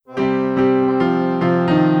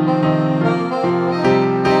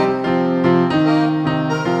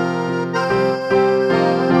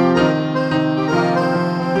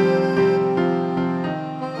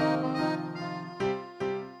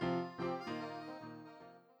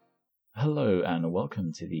Hello and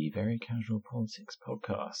welcome to the Very Casual Politics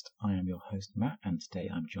podcast. I am your host Matt, and today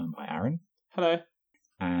I'm joined by Aaron. Hello.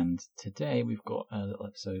 And today we've got a little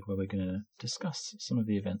episode where we're going to discuss some of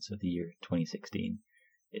the events of the year 2016.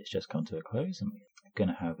 It's just come to a close, and we're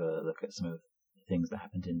going to have a look at some of the things that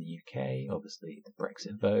happened in the UK, obviously the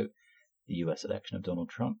Brexit vote, the US election of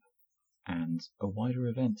Donald Trump, and a wider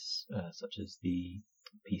events such as the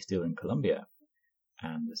peace deal in Colombia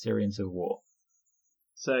and the Syrian civil war.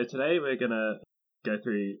 So today we're going to go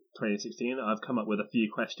through 2016. I've come up with a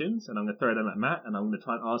few questions and I'm going to throw them at Matt and I'm going to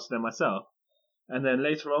try and answer them myself. And then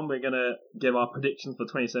later on we're going to give our predictions for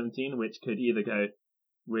 2017, which could either go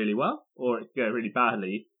really well or it could go really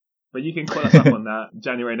badly. But you can call us up on that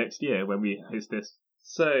January next year when we host this.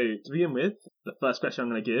 So to begin with, the first question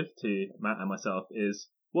I'm going to give to Matt and myself is,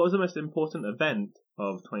 what was the most important event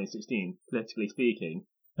of 2016, politically speaking?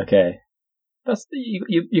 Okay.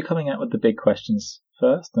 You're coming out with the big questions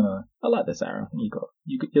first, and I like this, Aaron. I think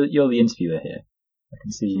you're the interviewer here. I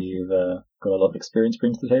can see you've got a lot of experience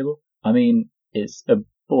bringing to the table. I mean, it's a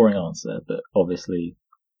boring answer, but obviously,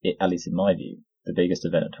 at least in my view, the biggest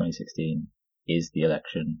event of 2016 is the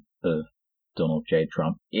election of Donald J.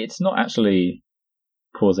 Trump. It's not actually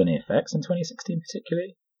caused any effects in 2016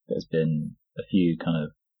 particularly. There's been a few kind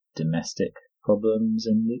of domestic problems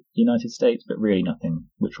in the United States, but really nothing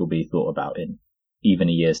which will be thought about in even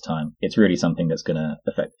a year's time. It's really something that's going to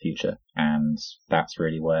affect the future, and that's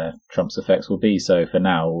really where Trump's effects will be. So for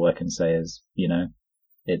now, all I can say is,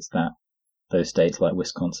 it's that those states like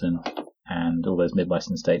Wisconsin and all those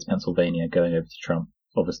Midwestern states, Pennsylvania, going over to Trump,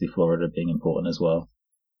 obviously Florida being important as well.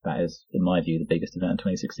 That is, in my view, the biggest event in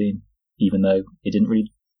 2016, even though it didn't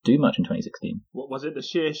really do much in 2016. What was it? The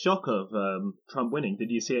sheer shock of Trump winning?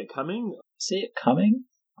 Did you see it coming? See it coming?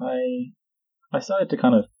 I started to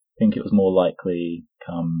kind of think it was more likely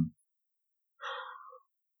come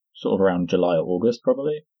sort of around July or August,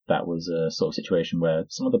 probably. That was a sort of situation where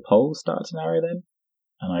some of the polls started to narrow then,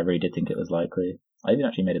 and I really did think it was likely. I even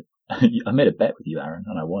actually made a bet with you, Aaron,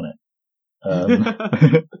 and I won it.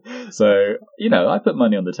 So, I put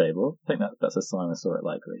money on the table. I think that's a sign I saw it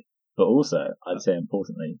likely. But also, I'd say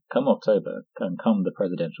importantly, come October, come the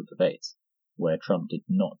presidential debates, where Trump did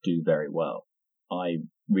not do very well, I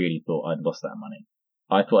really thought I'd lost that money.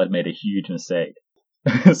 I thought I'd made a huge mistake.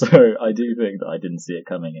 So I do think that I didn't see it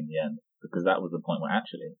coming in the end, because that was the point where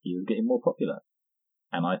actually he was getting more popular.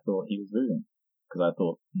 And I thought he was losing, because I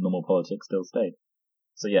thought normal politics still stayed.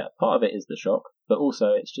 So yeah, part of it is the shock, but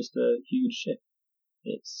also it's just a huge shift.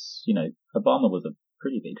 It's, Obama was a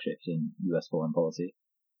pretty big shift in US foreign policy,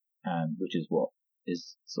 and which is what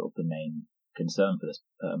is sort of the main concern for this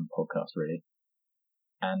podcast, really.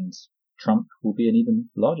 And Trump will be an even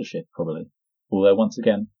larger shift, probably. Although, once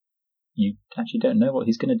again, you actually don't know what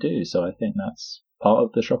he's going to do, so I think that's part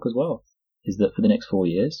of the shock as well, is that for the next 4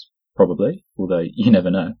 years, probably, although you never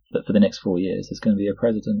know, but for the next 4 years, there's going to be a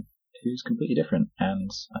president who's completely different, and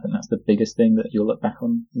I think that's the biggest thing that you'll look back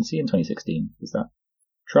on and see in 2016, is that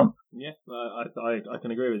Trump. Yeah, I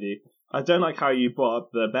can agree with you. I don't like how you brought up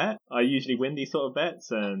the bet. I usually win these sort of bets,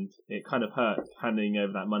 and it kind of hurt handing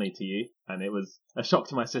over that money to you. And it was a shock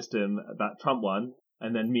to my system that Trump won,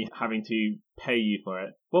 and then me having to pay you for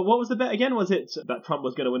it. Well, what was the bet again? Was it that Trump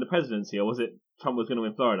was going to win the presidency, or was it Trump was going to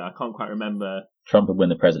win Florida? I can't quite remember. Trump would win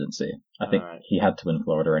the presidency. I think he had to win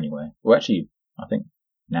Florida anyway. Well, actually, I think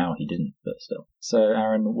now he didn't, but still. So,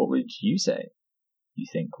 Aaron, what would you say you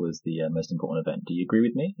think was the most important event? Do you agree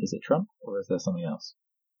with me? Is it Trump, or is there something else?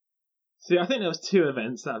 See, I think there was two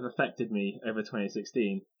events that have affected me over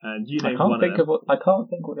 2016, and you named one of them. I can't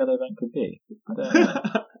think what the other event could be. I don't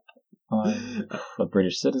know. I'm a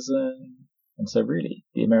British citizen, and so really,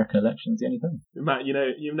 the American election is the only thing. Matt, you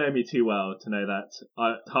know me too well to know that I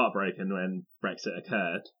was heartbroken when Brexit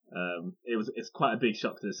occurred. It's quite a big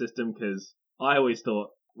shock to the system because I always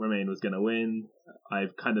thought Remain was going to win.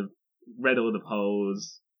 I've kind of read all the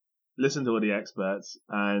polls, listened to all the experts,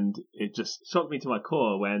 and it just shocked me to my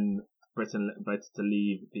core when Britain voted to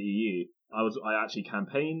leave the EU. I actually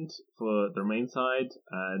campaigned for the Remain side,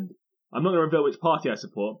 and I'm not going to reveal which party I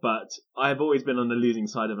support, but I've always been on the losing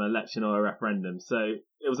side of an election or a referendum, so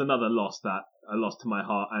it was another loss to my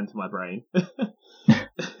heart and to my brain.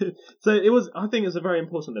 So I think it was a very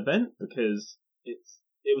important event because it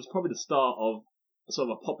was probably the start of sort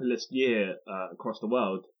of a populist year across the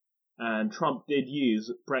world. And Trump did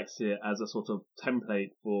use Brexit as a sort of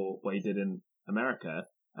template for what he did in America.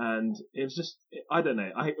 And it was just, I don't know,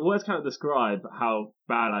 words can't describe how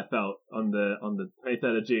bad I felt on the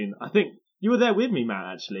 23rd of June. I think you were there with me,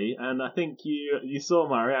 Matt, actually, and I think you saw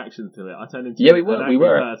my reaction to it. I turned into an angry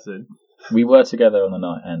person. We were together on the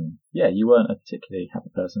night, and yeah, you weren't a particularly happy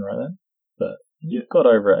person right then. but you got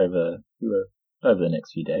over it over the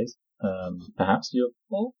next few days. Perhaps you're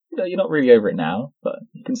not really over it now, but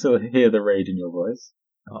you can still hear the rage in your voice.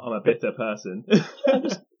 I'm a bitter person.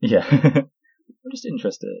 Yeah. I'm just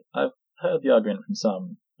interested. I've heard the argument from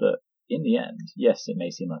some that in the end, yes, it may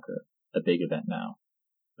seem like a big event now,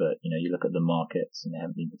 but you look at the markets and they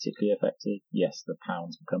haven't been particularly affected. Yes, the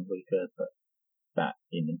pound's become weaker, but that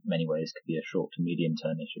in many ways could be a short to medium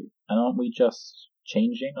term issue. And aren't we just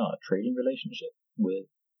changing our trading relationship with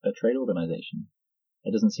a trade organization?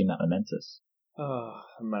 It doesn't seem that momentous. Oh,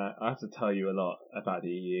 Matt, I have to tell you a lot about the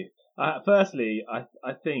EU. Firstly,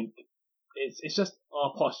 I think it's just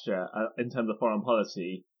our posture in terms of foreign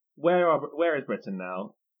policy. Where is Britain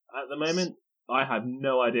now? At the moment, I have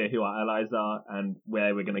no idea who our allies are and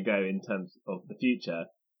where we're going to go in terms of the future.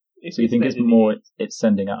 So you think it's more it's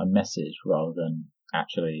sending out a message rather than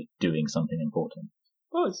actually doing something important?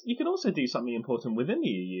 Well, you can also do something important within the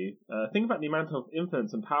EU. Think about the amount of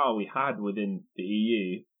influence and power we had within the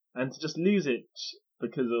EU, and to just lose it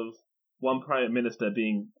because of one prime minister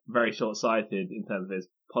being very short-sighted in terms of his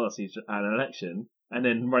policies and an election, and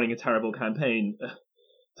then running a terrible campaign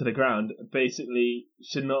to the ground, basically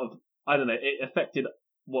should not have, I don't know, it affected,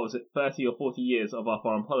 30 or 40 years of our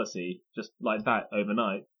foreign policy, just like that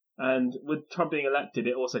overnight. And with Trump being elected,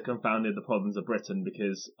 it also confounded the problems of Britain,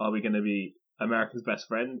 because are we going to be America's best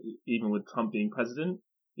friend, even with Trump being president?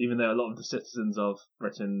 Even though a lot of the citizens of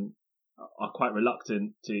Britain are quite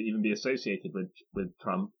reluctant to even be associated with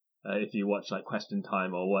Trump. If you watch like Question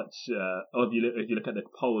Time or if you look at the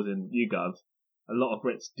polls in YouGov, a lot of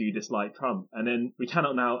Brits do dislike Trump. And then we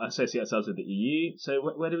cannot now associate ourselves with the EU. So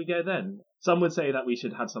where do we go then? Some would say that we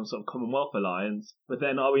should have some sort of Commonwealth alliance, but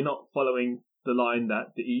then are we not following the line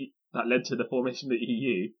that that led to the formation of the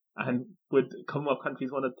EU? And would Commonwealth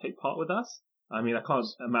countries want to take part with us? I mean, I can't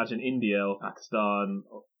imagine India or Pakistan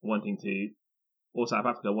or South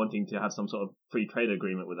Africa wanting to have some sort of free trade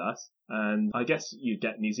agreement with us. And I guess you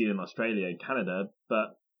get New Zealand, Australia and Canada,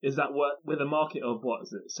 but is that with a market of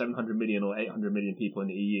 700 million or 800 million people in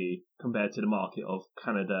the EU compared to the market of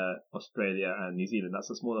Canada, Australia and New Zealand? That's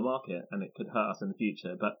a smaller market and it could hurt us in the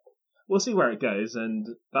future. But we'll see where it goes, and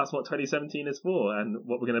that's what 2017 is for, and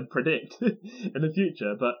what we're going to predict in the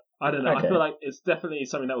future. But I don't know. Okay. I feel like it's definitely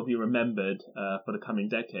something that will be remembered for the coming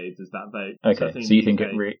decades, is that vote. Okay, so you think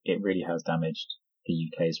it really has damaged the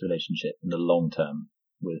UK's relationship in the long term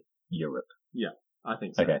with Europe? Yeah, I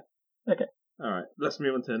think so. Okay. All right, let's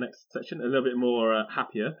move on to the next section, a little bit more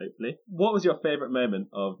happier, hopefully. What was your favourite moment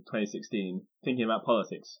of 2016, thinking about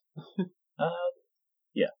politics?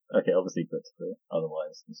 Yeah, okay, obviously politically,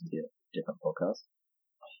 otherwise this would be a different podcast.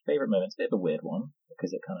 My favourite moment's a bit of a weird one,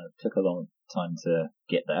 because it kind of took a long time to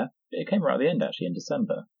get there. But it came right at the end, actually, in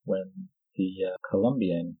December, when the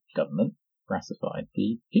Colombian government ratified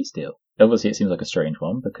the peace deal. Obviously, it seems like a strange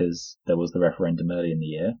one, because there was the referendum early in the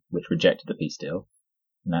year, which rejected the peace deal,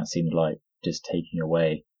 and that seemed like just taking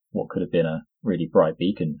away what could have been a really bright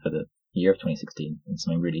beacon for the year of 2016, and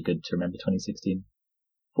something really good to remember 2016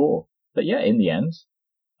 for. But yeah, in the end,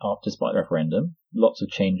 despite the referendum, lots of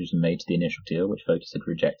changes were made to the initial deal, which voters had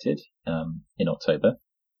rejected in October.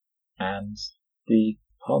 And the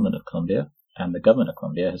Parliament of Colombia and the government of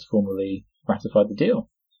Colombia has formally ratified the deal.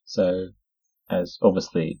 So, as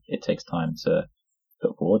obviously it takes time to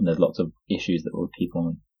put forward, and there's lots of issues that will keep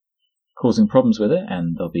on causing problems with it,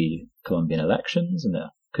 and there'll be Colombian elections, and that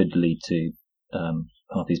could lead to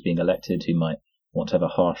parties being elected who might want to have a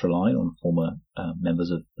harsher line on former members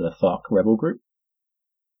of the FARC rebel group.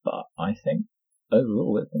 But I think,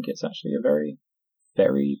 overall, it's actually a very,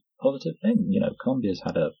 very positive thing. Colombia's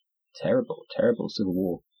had a terrible, terrible civil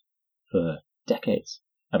war for decades.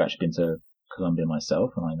 I've actually been to Colombia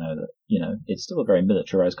myself, and I know that, it's still a very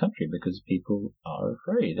militarized country because people are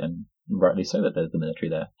afraid, and rightly so, that there's the military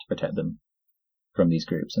there to protect them from these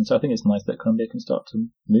groups. And so I think it's nice that Colombia can start to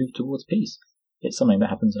move towards peace. It's something that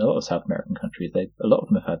happens in a lot of South American countries. A lot of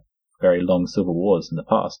them have had very long civil wars in the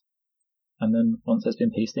past. And then once there's been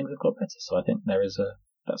peace, things have got better. So I think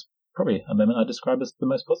that's probably a moment I describe as the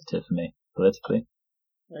most positive for me, politically.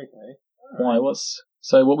 Okay. Why?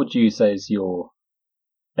 So what would you say is your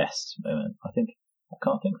best moment? I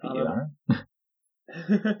can't think for you, Aaron.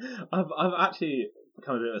 I've actually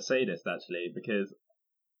become a bit of a sadist, actually, because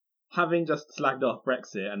having just slagged off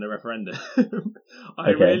Brexit and the referendum,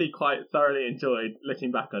 I really quite thoroughly enjoyed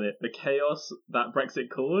looking back on it. The chaos that Brexit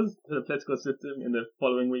caused to the political system in the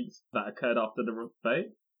following weeks that occurred after the vote.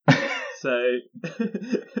 So,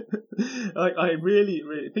 I really,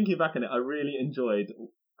 thinking back on it, I really enjoyed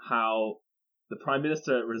how the Prime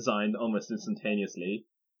Minister resigned almost instantaneously.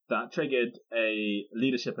 that triggered a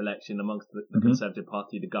leadership election amongst the Mhm. Conservative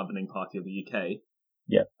Party, the governing party of the UK.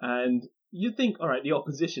 Yeah. And you'd think, all right, the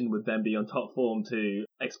opposition would then be on top form to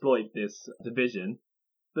exploit this division.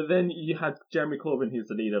 But then you had Jeremy Corbyn, who's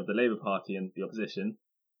the leader of the Labour Party and the opposition.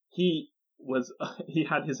 He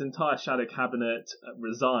had his entire shadow cabinet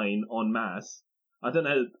resign en masse. I don't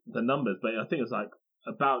know the numbers, but I think it was like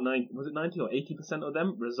about 90 or 80% of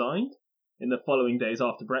them resigned in the following days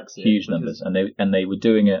after Brexit. Huge numbers, and they were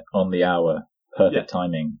doing it on the hour, perfect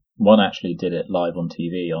timing. One actually did it live on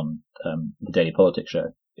TV on the Daily Politics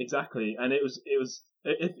show. Exactly, and it was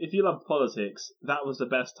if you love politics, that was the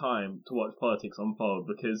best time to watch politics unfold,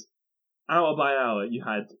 because hour by hour you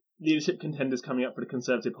had leadership contenders coming up for the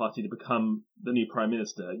Conservative Party to become the new Prime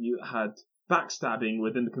Minister. You had backstabbing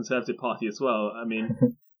within the Conservative Party as well. I mean,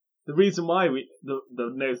 the reason why the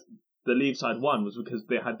Leave side won was because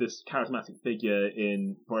they had this charismatic figure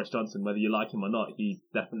in Boris Johnson. Whether you like him or not, he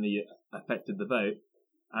definitely affected the vote.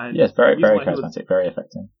 And yes, very charismatic, very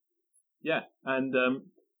affecting. Yeah, and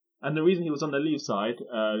the reason he was on the Leave side,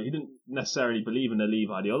 he didn't necessarily believe in the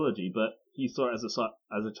Leave ideology, but he saw it as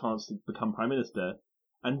a chance to become Prime Minister.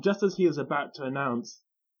 And just as he was about to announce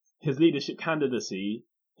his leadership candidacy,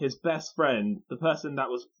 his best friend, the person that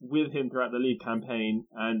was with him throughout the Leave campaign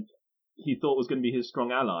and he thought was going to be his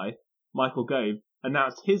strong ally, Michael Gove,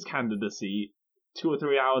 announced his candidacy 2 or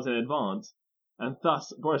 3 hours in advance. And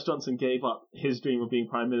thus, Boris Johnson gave up his dream of being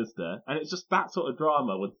Prime Minister. And it's just that sort of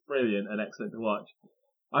drama was brilliant and excellent to watch.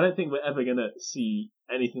 I don't think we're ever going to see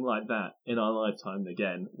anything like that in our lifetime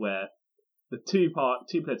again, where the two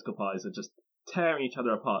political parties are just tearing each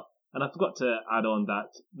other apart. And I forgot to add on that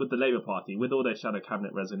with the Labour Party, with all their shadow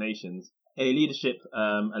cabinet resignations, a leadership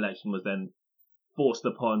election was then forced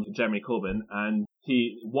upon Jeremy Corbyn, and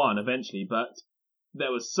he won eventually, but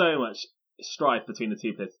there was so much strife between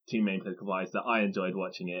the two main political parties that I enjoyed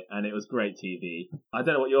watching it, and it was great TV. I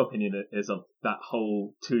don't know what your opinion is of that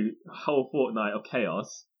whole fortnight of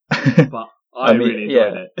chaos, but I really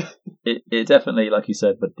enjoyed it. It definitely, like you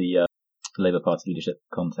said, with the Labour Party leadership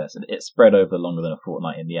contest, it spread over longer than a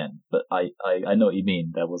fortnight in the end. But I know what you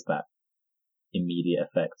mean. There was that immediate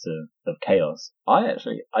effect of chaos. I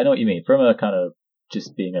know what you mean. From a kind of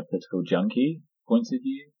just being a political junkie point of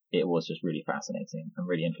view, it was just really fascinating and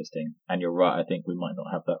really interesting. And you're right, I think we might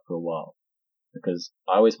not have that for a while, because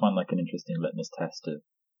I always find like an interesting litmus test of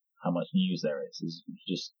how much news there is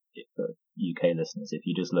just for UK listeners. If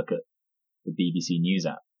you just look at the BBC News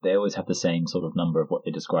app, they always have the same sort of number of what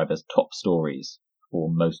they describe as top stories or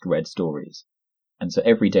most read stories. And so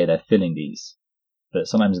every day they're filling these, but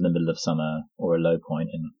sometimes in the middle of summer or a low point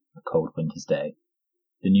in a cold winter's day,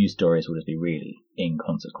 the news stories will just be really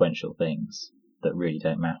inconsequential things that really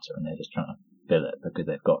don't matter, and they're just trying to fill it because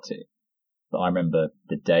they've got to. But I remember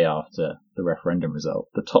the day after the referendum result,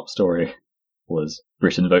 the top story was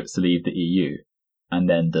Britain votes to leave the EU. And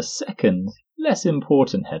then the second, less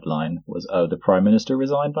important headline was, the Prime Minister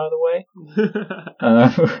resigned, by the way.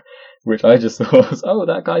 Which I just thought was,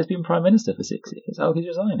 that guy's been Prime Minister for 6 years. Oh, he's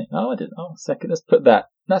resigning. Oh, I didn't. Oh, second, let's put that.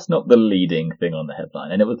 That's not the leading thing on the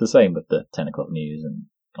headline. And it was the same with the 10 o'clock news and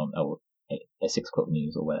 6 o'clock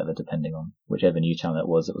news or whatever, depending on whichever news channel it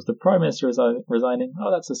was. It was the Prime Minister resigning. Oh,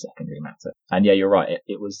 that's a secondary matter. And yeah, you're right.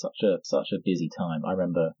 It was such a busy time. I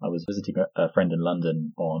remember I was visiting a friend in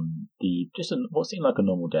London on what seemed like a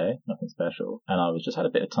normal day, nothing special. And I was just had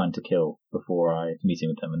a bit of time to kill before I was meeting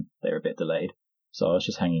with them, and they were a bit delayed. So I was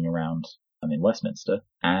just hanging around in Westminster,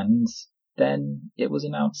 and then it was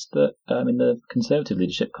announced that in the Conservative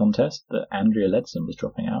leadership contest that Andrea Leadsom was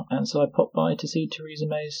dropping out, and so I popped by to see Theresa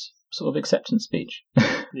May's sort of acceptance speech.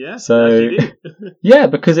 Yeah, so yeah,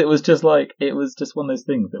 because it was just one of those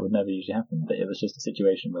things that would never usually happen. But it was just a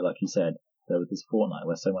situation where, like you said, there was this fortnight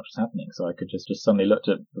where so much was happening, so I could just suddenly looked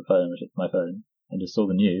at my phone, and just saw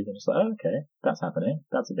the news, and just like, okay, that's happening.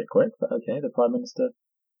 That's a bit quick, but okay, the Prime Minister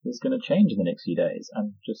is going to change in the next few days,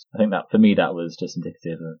 and I think that for me that was just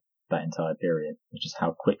indicative of that entire period, just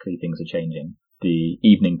how quickly things are changing. The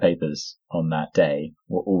evening papers on that day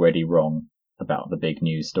were already wrong about the big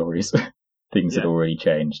news stories. Things had already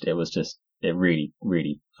changed. It was just a really,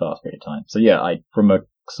 really fast period of time. So yeah, from a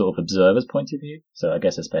sort of observer's point of view, so I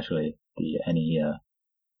guess especially any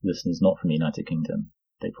listeners not from the United Kingdom,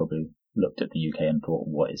 they probably looked at the UK and thought,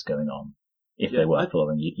 what is going on, if they were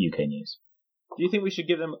following UK news. Do you think we should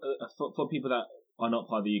give them for people that are not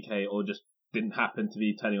part of the UK or just didn't happen to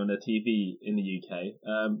be turning on their TV in the UK?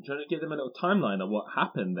 Do you want to give them a little timeline of what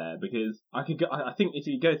happened there? Because I think if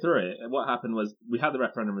you go through it, what happened was we had the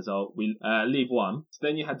referendum result. Leave won. So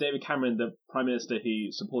then you had David Cameron, the Prime Minister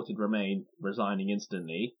who supported Remain, resigning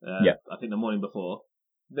instantly. I think the morning before.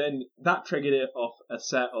 Then that triggered it off a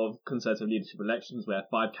set of Conservative leadership elections where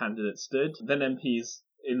 5 candidates stood. Then MPs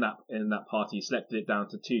in that party selected it down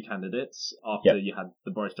to 2 candidates after you had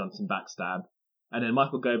the Boris Johnson backstab. And then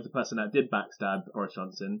Michael Gove, the person that did backstab Boris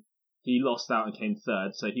Johnson, he lost out and came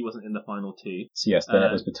third, so he wasn't in the final 2. So yes, then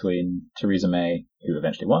it was between Theresa May, who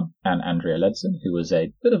eventually won, and Andrea Leadsom, who was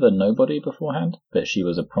a bit of a nobody beforehand, but she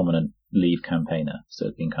was a prominent Leave campaigner, so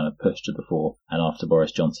had been kind of pushed to the fore. And after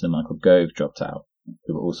Boris Johnson and Michael Gove dropped out,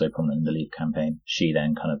 who were also prominent in the Leave campaign, she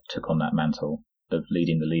then kind of took on that mantle of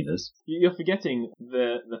leading the Leavers. You're forgetting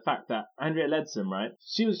the fact that Andrea Leadsom, right?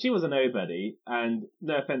 She was a nobody, and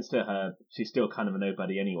no offense to her, she's still kind of a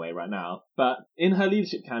nobody anyway right now. But in her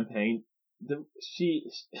leadership campaign, she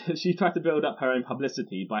tried to build up her own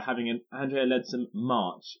publicity by having an Andrea Leadsom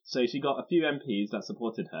march. So she got a few MPs that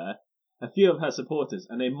supported her, a few of her supporters,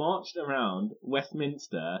 and they marched around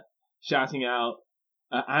Westminster shouting out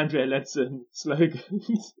Andrea Leadsom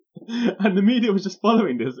slogans. And the media was just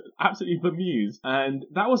following this, absolutely bemused. And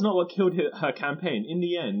that was not what killed her campaign. In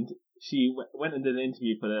the end, she went and did an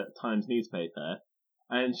interview for the Times newspaper,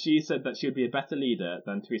 and she said that she would be a better leader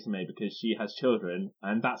than Theresa May because she has children,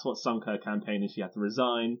 and that's what sunk her campaign, and she had to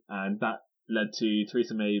resign, and that led to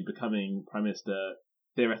Theresa May becoming Prime Minister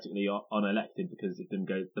theoretically unelected because it didn't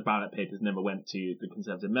go, the ballot papers never went to the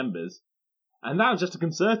Conservative members. And that was just a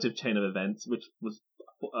Conservative chain of events, which was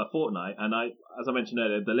a fortnight. And as I mentioned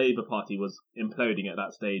earlier, the Labour Party was imploding at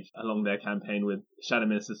that stage along their campaign, with shadow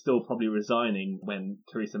ministers still probably resigning when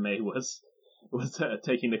Theresa May was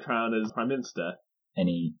taking the crown as Prime Minister.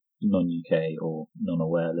 Any non-UK or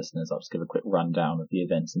non-aware listeners, I'll just give a quick rundown of the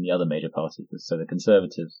events in the other major parties. So the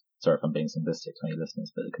Conservatives, sorry if I'm being simplistic to any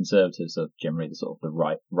listeners, but the Conservatives are generally the sort of the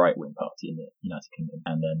right-wing party in the United Kingdom,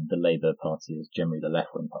 and then the Labour Party is generally the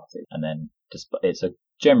left-wing party. And then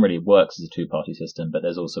generally works as a two-party system, but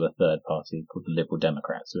there's also a third party called the Liberal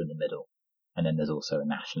Democrats who are in the middle. And then there's also a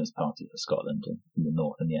nationalist party for Scotland in the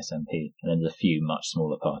north and the SNP. And then there's a few much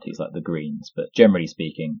smaller parties like the Greens. But generally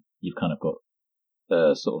speaking, you've kind of got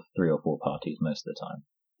sort of 3 or 4 parties most of the time.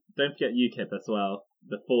 Don't forget UKIP as well,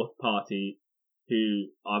 the fourth party, who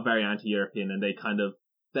are very anti-European, and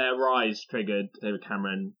their rise triggered David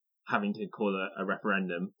Cameron having to call a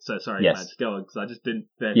referendum. So sorry, yes. Matt, just go on, because I just didn't...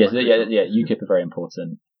 Yes, yeah, UKIP are very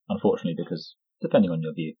important, unfortunately, because depending on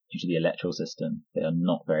your view, due to the electoral system, they are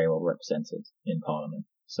not very well represented in Parliament.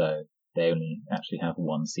 So they only actually have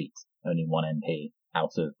 1 seat, only 1 MP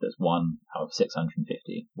there's 1 out of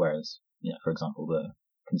 650, whereas, for example, the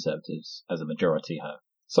Conservatives as a majority have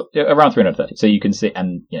around 330. So you can see,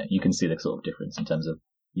 and you can see the sort of difference in terms of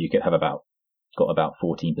UKIP got about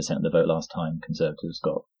 14% of the vote last time. Conservatives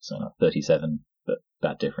got 37, but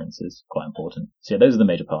that difference is quite important. So those are the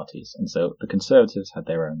major parties. And so the Conservatives had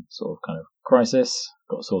their own sort of kind of crisis,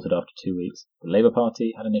 got sorted after 2 weeks. The Labour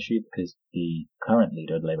Party had an issue because the current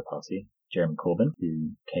leader of the Labour Party, Jeremy Corbyn,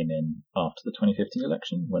 who came in after the 2015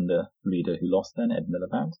 election when the leader who lost then, Ed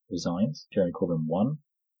Miliband, resigned. Jeremy Corbyn won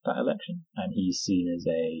that election, and he's seen as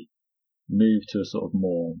a move to a sort of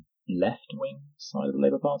more left-wing side of the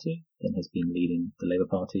Labour Party than has been leading the Labour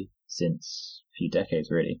Party since a few decades,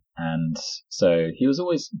 really. And so he was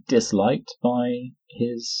always disliked by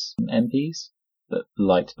his MPs, but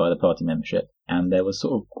liked by the party membership. And there was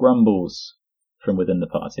sort of grumbles from within the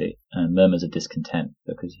party and murmurs of discontent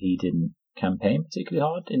because he didn't campaign particularly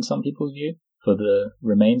hard, in some people's view, for the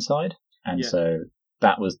Remain side. And so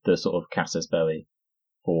that was the sort of casus belli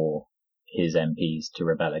for his MPs to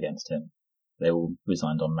rebel against him. They all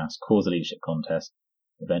resigned en masse, caused a leadership contest.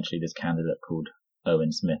 Eventually this candidate called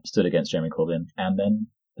Owen Smith stood against Jeremy Corbyn, and then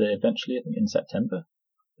eventually, I think in September,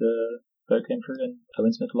 the vote came through and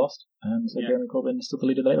Owen Smith lost, and so Jeremy Corbyn is still the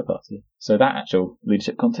leader of the Labour Party. So that actual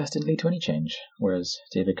leadership contest didn't lead to any change, whereas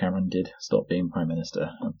David Cameron did stop being Prime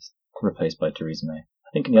Minister and was replaced by Theresa May.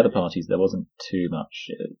 I think in the other parties there wasn't too much,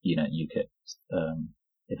 UKIP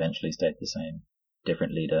eventually stayed the same,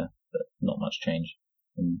 different leader, but not much change.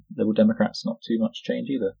 And Liberal Democrats, not too much change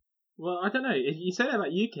either. Well, I don't know. You say that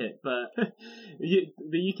about UKIP, but the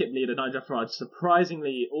UKIP leader, Nigel Farage,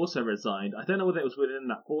 surprisingly also resigned. I don't know whether it was within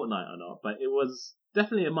that fortnight or not, but it was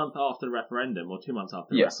definitely a month after the referendum, or 2 months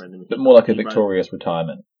after the referendum. But more like a victorious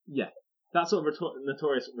retirement. Yeah, that sort of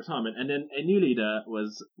notorious retirement. And then a new leader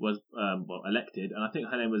was elected, and I think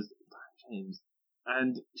her name was James.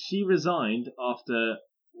 And she resigned after,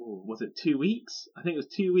 was it 2 weeks? I think it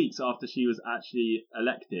was 2 weeks after she was actually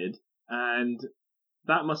elected, and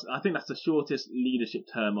I think that's the shortest leadership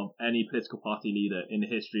term of any political party leader in the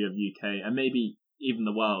history of UK, and maybe even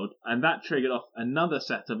the world. And that triggered off another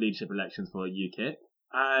set of leadership elections for UKIP.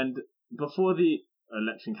 And before the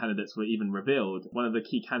election candidates were even revealed, one of the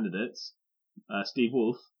key candidates, Steve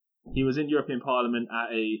Wolf. He was in European Parliament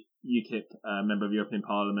at a UKIP member of European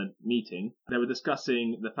Parliament meeting. They were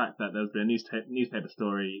discussing the fact that there's been a newspaper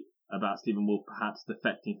story about Stephen Wolf perhaps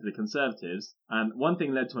defecting to the Conservatives, and one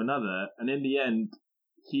thing led to another, and in the end,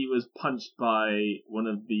 he was punched by one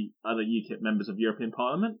of the other UKIP members of European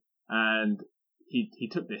Parliament, and he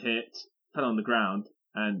took the hit, fell on the ground,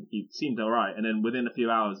 and he seemed alright, and then within a few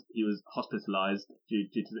hours, he was hospitalised due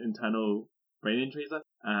to the internal brain injuries,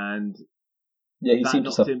 and yeah, he seemed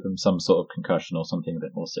to suffer from some sort of concussion or something a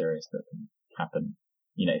bit more serious that can happen,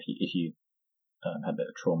 if you had a bit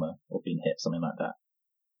of trauma or been hit, something like that.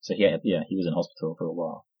 So he was in hospital for a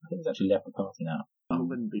while. I think he's actually left the party now. I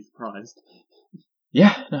wouldn't be surprised.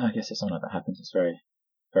 Yeah, no, I guess if something like that happens, it's very,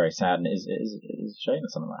 very sad, and it is a shame that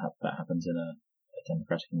something like that happens in a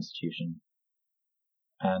democratic institution.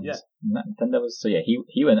 And then there was,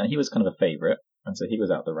 he went, and he was kind of a favourite, and so he was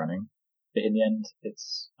out the running. But in the end,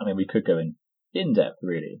 we could go in depth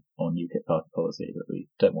really on UKIP party policy, but we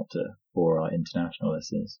don't want to bore our international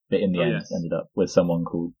listeners. But in the end, ended up with someone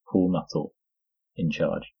called Paul Nuttall in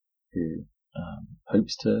charge, who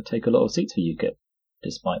hopes to take a lot of seats for UKIP,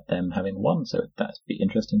 despite them having won. So that'd be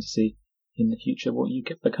interesting to see in the future what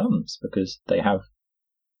UKIP becomes, because they have,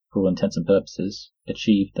 for all intents and purposes,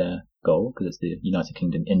 achieved their goal, because it's the United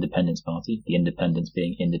Kingdom Independence Party, the independence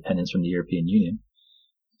being independence from the European Union.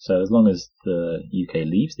 So as long as the UK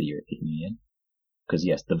leaves the European Union, because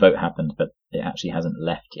yes, the vote happened, but it actually hasn't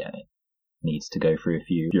left yet. It needs to go through a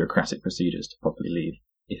few bureaucratic procedures to properly leave.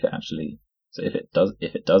 If it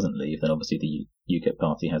doesn't leave, then obviously the UKIP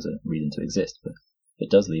party has a reason to exist. But if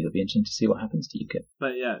it does leave, it'll be interesting to see what happens to UKIP.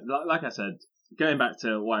 But yeah, like I said, going back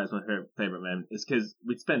to why it's my favourite moment, is because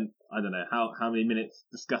we'd spent, I don't know how many minutes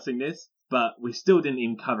discussing this, but we still didn't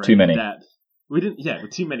even cover it in depth.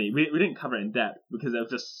 Too many. We didn't cover it in depth because there were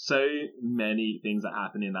just so many things that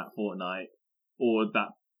happened in that fortnight, or that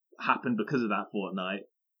happened because of that fortnight,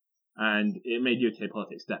 and it made UK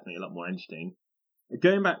politics definitely a lot more interesting.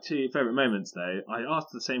 Going back to favourite moments, though, I asked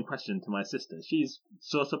the same question to my sister. She's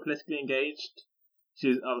sort of politically engaged.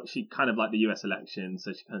 She kind of liked the US election,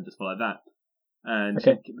 so she kind of just followed that. And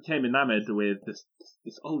she became enamoured with this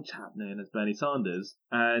old chap known as Bernie Sanders.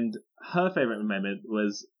 And her favourite moment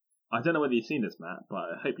was, I don't know whether you've seen this, Matt, but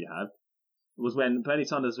I hope you have, was when Bernie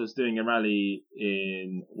Sanders was doing a rally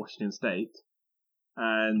in Washington State,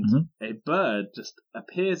 and a bird just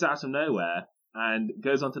appears out of nowhere and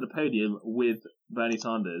goes onto the podium with Bernie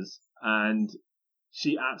Sanders, and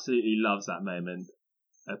she absolutely loves that moment,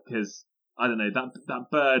 because, I don't know, that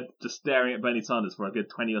bird just staring at Bernie Sanders for a good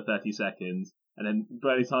 20 or 30 seconds, and then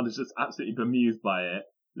Bernie Sanders just absolutely bemused by it,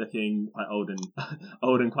 looking quite old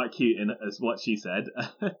and quite cute, as what she said,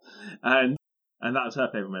 and that was her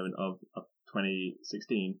favourite moment of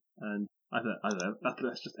 2016, and I don't know,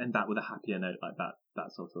 let's just end that with a happier note like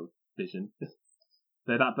that sort of vision.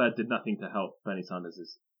 So that bird did nothing to help Bernie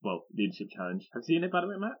Sanders' leadership challenge. Have you seen it, by the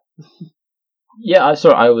way, Matt? Yeah, I saw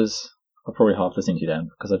it. I was probably half listening to you then,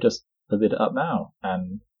 because I've just looked it up now,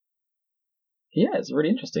 and yeah, it's really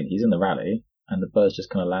interesting. He's in the rally, and the bird's just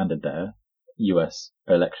kind of landed there. US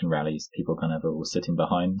election rallies, people kind of are all sitting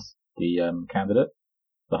behind the candidate,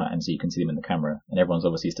 and so you can see them in the camera, and everyone's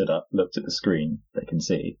obviously stood up, looked at the screen they can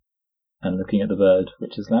see, and looking at the bird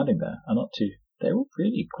which is landing there. They're all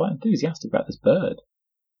really quite enthusiastic about this bird.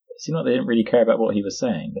 It seemed like they didn't really care about what he was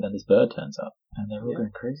saying, but then this bird turns up, and they're all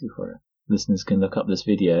going crazy for it. Listeners can look up this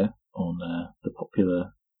video on the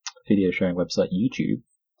popular video sharing website YouTube.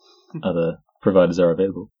 Other providers are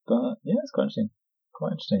available. But yeah, it's quite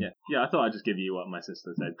interesting. Yeah, I thought I'd just give you what my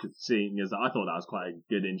sister said, because seeing as I thought that was quite a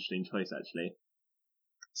good, interesting choice, actually.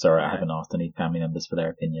 Sorry, I haven't asked any family members for their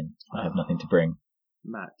opinion. I have nothing to bring.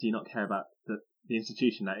 Matt, do you not care about the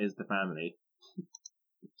institution that is the family?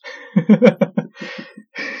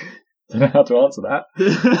 Don't know how to answer that.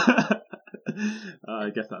 I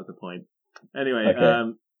guess that's the point. Anyway,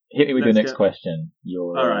 okay. Hit me with your next question.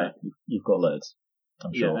 All right. You've got loads,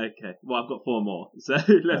 I'm sure. Yeah, okay. Well, I've got 4 more, so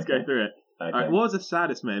let's go through it. Okay. All right, what was the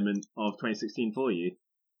saddest moment of 2016 for you?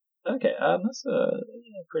 Okay, that's a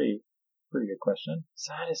pretty good question.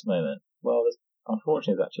 Saddest moment? Well,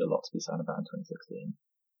 unfortunately, there's actually a lot to be sad about in 2016,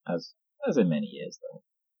 as in many years, though.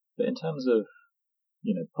 But in terms of,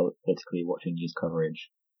 politically watching news coverage,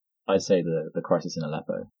 I'd say the crisis in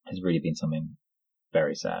Aleppo has really been something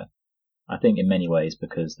very sad. I think in many ways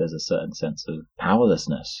because there's a certain sense of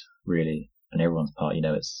powerlessness, really, on everyone's part.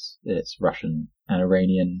 It's Russian and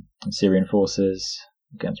Iranian and Syrian forces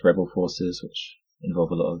against rebel forces, which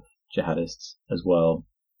involve a lot of jihadists as well.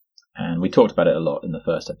 And we talked about it a lot in the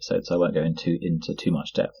first episode, so I won't go into too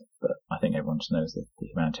much depth, but I think everyone just knows the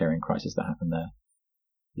humanitarian crisis that happened there.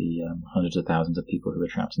 the hundreds of thousands of people who were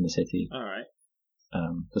trapped in the city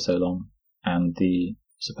for so long, and the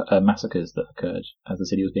massacres that occurred as the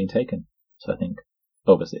city was being taken. So I think,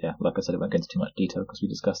 obviously, yeah, like I said, I won't go into too much detail because we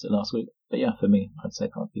discussed it last week. But yeah, for me, I'd say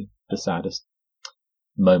probably the saddest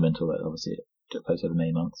moment, although obviously it took place over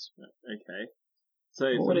many months. Okay. So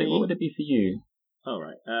what would it be for you? All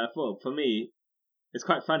right. Well, for me, it's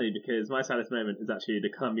quite funny because my saddest moment is actually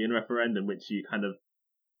the Colombian referendum, which you kind of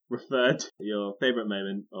referred to your favourite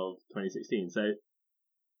moment of 2016. So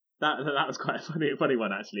that was quite a funny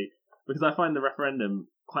one, actually, because I find the referendum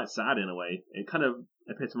quite sad in a way. It kind of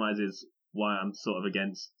epitomises why I'm sort of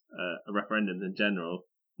against referendums in general.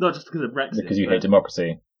 Not just because of Brexit. Because you hate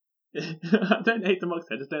democracy. I don't hate democracy,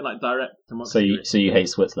 I just don't like direct democracy. So you hate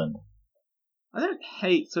Switzerland? I don't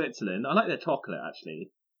hate Switzerland. I like their chocolate,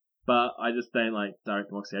 actually. But I just don't like direct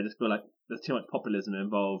democracy. I just feel like there's too much populism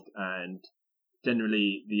involved, and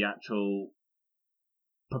generally the actual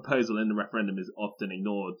proposal in the referendum is often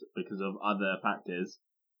ignored because of other factors.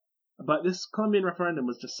 But this Colombian referendum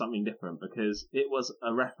was just something different because it was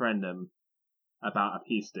a referendum about a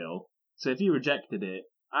peace deal. So if you rejected it,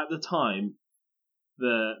 at the time,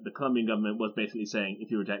 the Colombian government was basically saying, if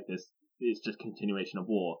you reject this, it's just continuation of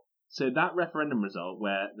war. So that referendum result,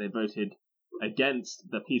 where they voted against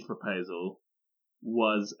the peace proposal,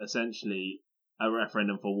 was essentially a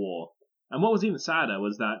referendum for war. And what was even sadder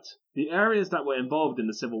was that the areas that were involved in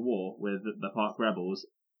the civil war with the FARC rebels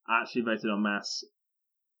actually voted en masse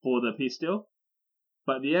for the peace deal.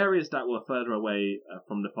 But the areas that were further away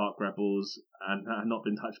from the FARC rebels and had not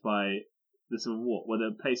been touched by the civil war were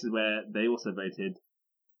the places where they also voted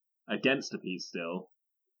against the peace deal.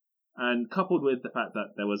 And coupled with the fact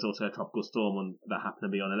that there was also a tropical storm that happened to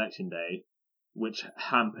be on election day, which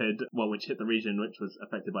hit the region which was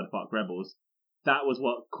affected by the FARC rebels, that was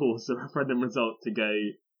what caused the referendum result to go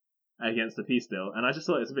against the peace deal. And I just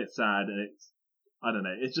thought it was a bit sad, and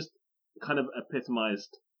it's just kind of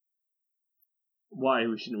epitomized why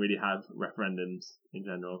we shouldn't really have referendums in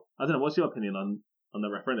general. I don't know, what's your opinion on the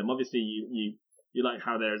referendum? Obviously, you like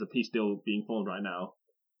how there is a peace deal being formed right now,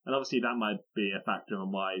 and obviously that might be a factor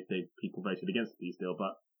on why people voted against the peace deal,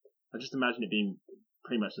 but I just imagine it being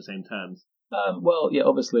pretty much the same terms. Well, yeah,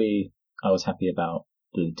 obviously I was happy about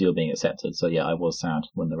the deal being accepted, so yeah, I was sad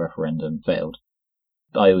when the referendum failed.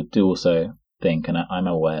 I do also think, and I'm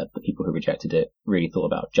aware that the people who rejected it really thought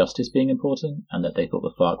about justice being important, and that they thought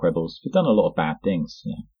the FARC rebels had done a lot of bad things,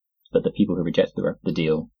 but the people who rejected the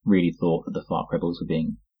deal really thought that the FARC rebels were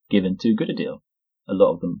being given too good a deal. A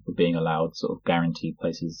lot of them were being allowed sort of guaranteed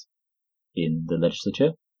places in the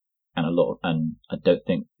legislature, and I don't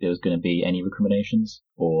think there was going to be any recriminations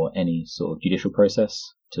or any sort of judicial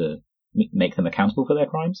process to make them accountable for their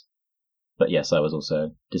crimes. But yes, I was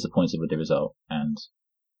also disappointed with the result, and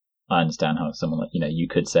I understand how someone like, you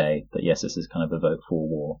could say that yes, this is kind of a vote for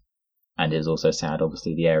war, and it is also sad,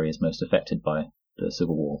 obviously, the areas most affected by the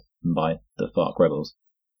civil war and by the FARC rebels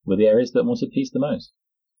were the areas that wanted peace the most.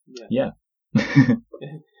 Yeah.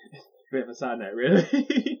 Bit of a sad note, really.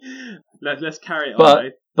 Let's carry it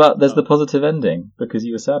on. But there's the positive ending, because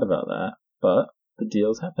you were sad about that, but the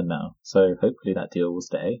deal's happened now, so hopefully that deal will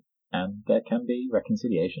stay, and there can be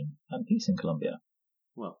reconciliation and peace in Colombia.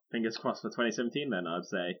 Well, fingers crossed for 2017 then, I'd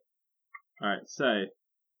say. Alright, so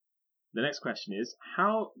the next question is,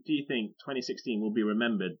 how do you think 2016 will be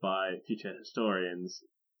remembered by future historians?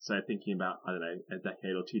 So thinking about, I don't know, a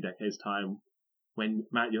decade or 2 decades time, when,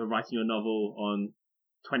 Matt, you're writing your novel on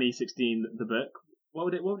 2016, the book, what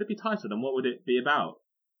would it be titled, and what would it be about?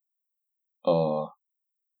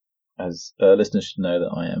 As listeners should know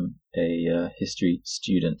that I am a history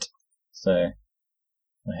student, so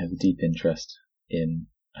I have a deep interest in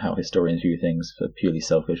how historians view things for purely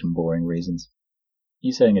selfish and boring reasons.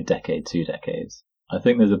 You saying a decade, 2 decades, I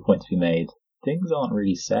think there's a point to be made. Things aren't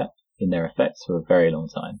really set in their effects for a very long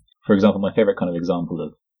time. For example, my favourite kind of example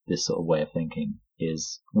of this sort of way of thinking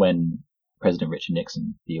is when President Richard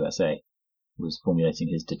Nixon, the USA, was formulating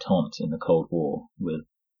his détente in the Cold War with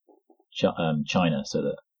China, so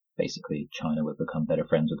that basically China would become better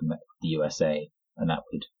friends with the USA, and that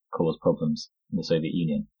would cause problems in the Soviet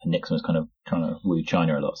Union. And Nixon was kind of trying to woo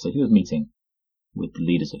China a lot, so he was meeting with the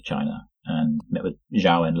leaders of China and met with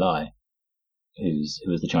Zhou Enlai, who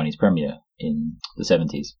was the Chinese premier in the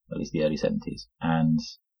 70s, at least the early 70s. And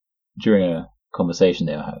during a conversation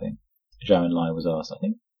they were having, Zhou Enlai was asked, I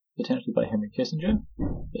think potentially by Henry Kissinger,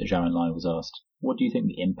 but Zhou Enlai was asked, what do you think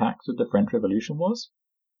the impact of the French Revolution was?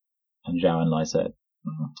 And Zhou Enlai said,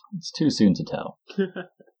 it's too soon to tell.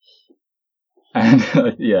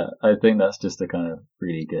 And yeah, I think that's just a kind of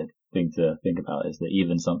really good thing to think about, is that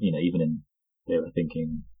even they were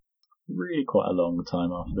thinking really quite a long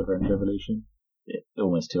time after the French Revolution.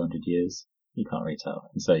 Almost 200 years. You can't really tell.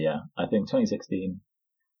 And so, yeah, I think 2016,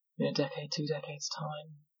 in a decade, 2 decades'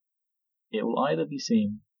 time, it will either be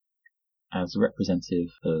seen as representative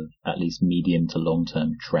of at least medium to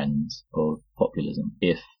long-term trends of populism.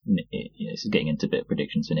 If, this is getting into a bit of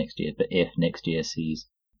predictions for next year, but if next year sees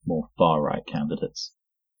more far-right candidates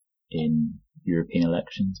in European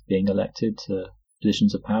elections being elected to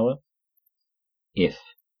positions of power, if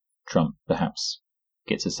Trump perhaps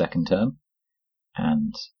gets a second term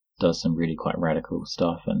and does some really quite radical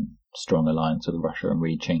stuff and strong alliance with Russia and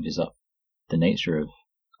really changes up the nature of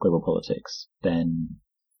global politics, then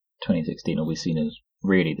 2016 will be seen as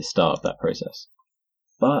really the start of that process.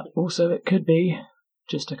 But also it could be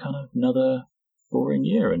just a kind of another boring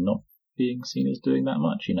year and not being seen as doing that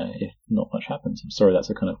much, if not much happens. I'm sorry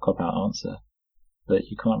that's a kind of cop-out answer, but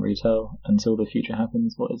you can't really tell until the future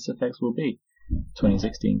happens what its effects will be.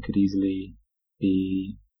 2016 could easily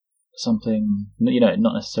be something, not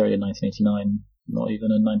necessarily a 1989, not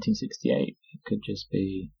even a 1968. It could just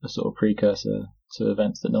be a sort of precursor to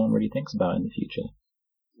events that no one really thinks about in the future.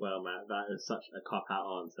 Well, Matt, that is such a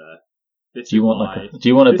cop-out answer. Do you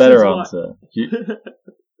want a better answer?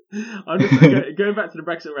 I'm just going back to the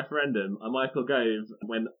Brexit referendum. Michael Gove,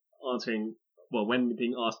 when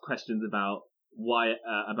being asked questions about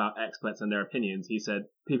about experts and their opinions, he said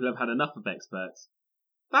people have had enough of experts.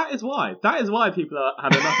 That is why people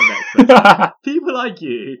have enough of experts. People like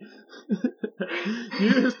you, you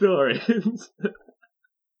historians.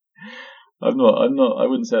 I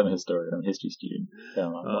wouldn't say I'm a historian. I'm a history student.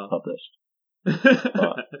 I'm not published.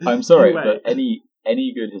 But I'm sorry, but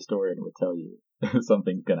any good historian would tell you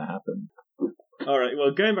something's going to happen. All right.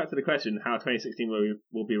 Well, going back to the question, how 2016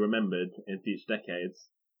 will be remembered in future decades,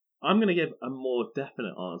 I'm going to give a more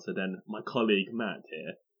definite answer than my colleague Matt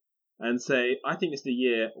here, and say I think it's the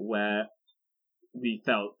year where we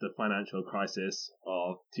felt the financial crisis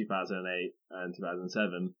of 2008 and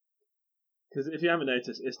 2007. Because if you haven't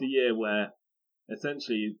noticed, it's the year where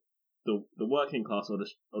essentially the working class or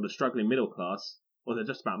the struggling middle class, or they're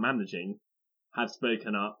just about managing, have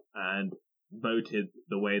spoken up and voted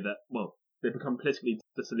the way that, they've become politically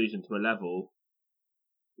disillusioned to a level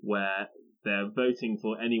where they're voting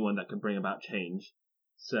for anyone that can bring about change.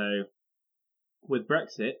 So with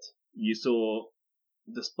Brexit, you saw,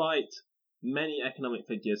 despite many economic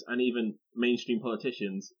figures and even mainstream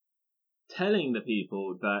politicians telling the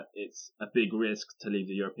people that it's a big risk to leave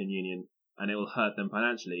the European Union and it will hurt them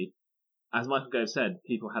financially, as Michael Gove said,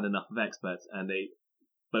 people had enough of experts and they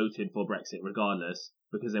voted for Brexit regardless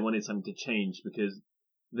because they wanted something to change, because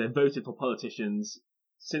they've voted for politicians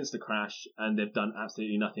since the crash and they've done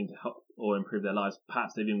absolutely nothing to help or improve their lives.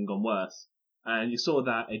 Perhaps they've even gone worse. And you saw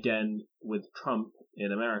that again with Trump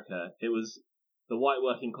in America. It was the white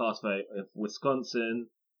working class vote of Wisconsin,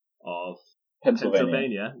 of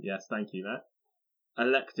Pennsylvania. Yes, thank you, Matt.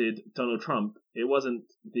 Elected Donald Trump. It was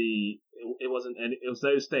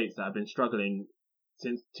those states that had been struggling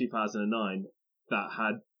since 2009 that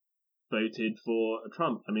had voted for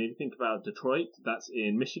Trump. I mean, if you think about Detroit, that's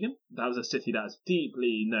in Michigan. That was a city that was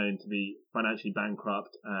deeply known to be financially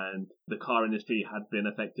bankrupt, and the car industry had been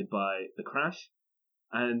affected by the crash.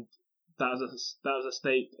 And that was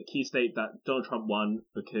a key state that Donald Trump won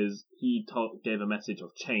because he gave a message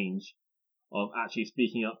of change, of actually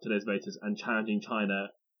speaking up to those voters and challenging China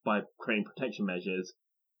by creating protection measures.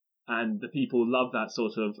 And the people loved that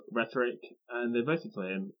sort of rhetoric and they voted for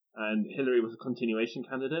him. And Hillary was a continuation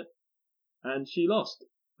candidate and she lost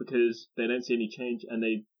because they don't see any change and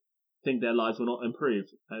they think their lives will not improve.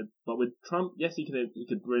 But with Trump, yes, he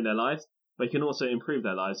could ruin their lives, but he can also improve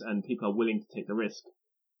their lives and people are willing to take the risk.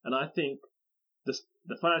 And I think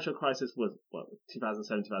the financial crisis was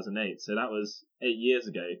 2007, 2008, so that was 8 years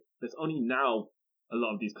ago. But it's only now a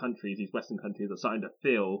lot of these countries, these Western countries, are starting to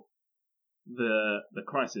feel the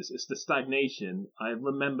crisis. It's the stagnation. I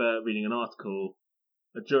remember reading an article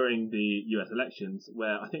during the US elections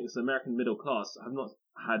where I think it's the American middle class have not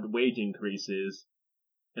had wage increases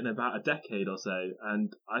in about a decade or so,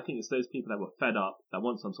 and I think it's those people that were fed up, that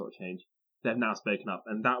want some sort of change. They've now spoken up,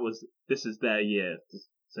 and this is their year,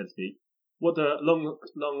 so to speak. What the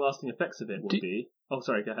long-lasting effects of it will be... Oh,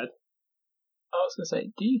 sorry, go ahead. I was going to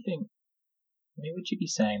say, do you think... would you be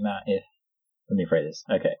saying that if... Let me phrase this.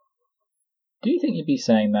 Okay. Do you think you'd be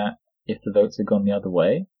saying that if the votes had gone the other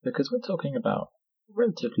way? Because we're talking about a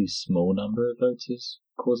relatively small number of voters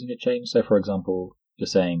causing a change. So, for example, you're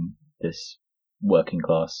saying this working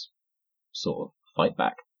class sort of fight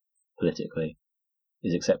back politically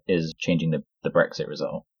is changing the Brexit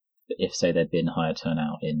result. If, say, there'd been higher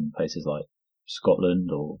turnout in places like Scotland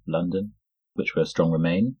or London, which were strong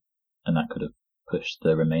Remain, and that could have pushed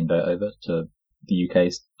the Remain vote over to the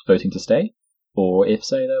UK voting to stay, or if,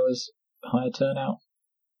 say, there was higher turnout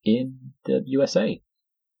in the USA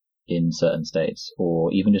in certain states,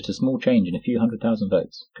 or even just a small change in a few 100,000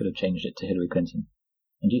 votes could have changed it to Hillary Clinton.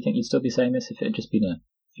 And do you think you'd still be saying this if it had just been a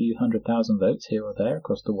few 100,000 votes here or there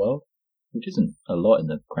across the world, which isn't a lot in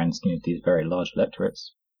the grand scheme of these very large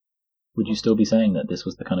electorates? Would you still be saying that this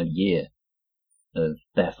was the kind of year of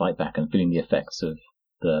their fight back and feeling the effects of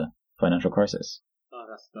the financial crisis? Oh,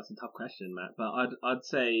 that's a tough question, Matt. But I'd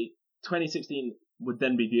say 2016 would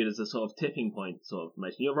then be viewed as a sort of tipping point sort of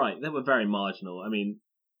information. You're right, they were very marginal. I mean,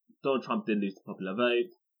 Donald Trump did lose the popular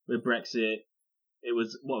vote. With Brexit, it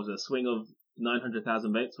was, a swing of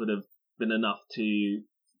 900,000 votes would have been enough to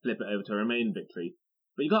flip it over to a Remain victory.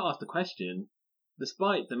 But you got to ask the question,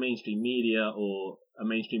 despite the mainstream media or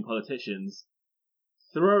mainstream politicians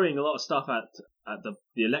throwing a lot of stuff at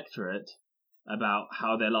the electorate about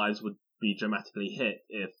how their lives would be dramatically hit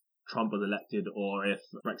if Trump was elected or if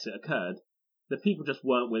Brexit occurred, the people just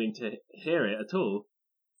weren't willing to hear it at all.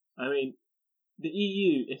 I mean, the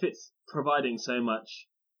EU, if it's providing so much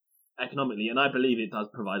economically, and I believe it does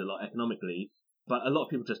provide a lot economically, but a lot of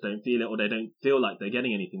people just don't feel it, or they don't feel like they're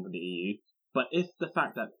getting anything from the EU. But if the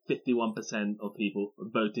fact that 51% of people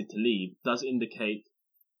voted to leave does indicate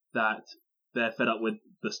that they're fed up with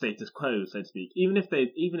the status quo, so to speak, even if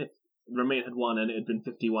Remain had won and it had been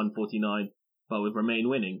 51-49, but with Remain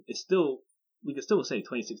winning, we could still say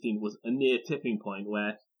 2016 was a near tipping point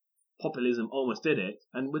where populism almost did it.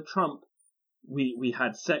 And with Trump, we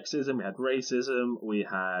had sexism, we had racism, we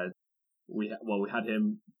had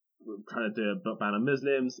him trying to do a ban on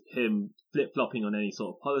Muslims, him flip-flopping on any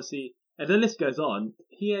sort of policy. And the list goes on.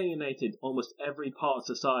 He alienated almost every part of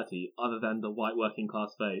society other than the white working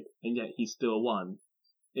class vote, and yet he still won.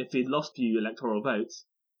 If he'd lost few electoral votes,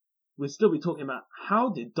 we'd still be talking about how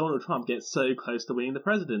did Donald Trump get so close to winning the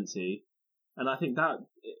presidency? And I think that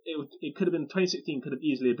it could have been 2016 could have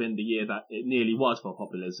easily been the year that it nearly was for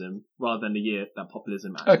populism, rather than the year that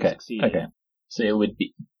populism actually succeeded. Okay. So it would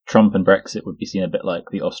be Trump and Brexit would be seen a bit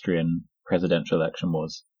like the Austrian presidential election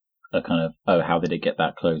was, a kind of how did it get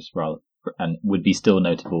that close, rather, and would be still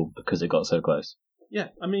notable because it got so close. Yeah,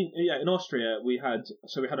 I mean, in Austria we had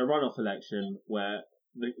a runoff election where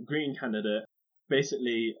the Green candidate,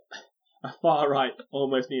 basically a far right,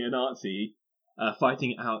 almost neo-Nazi,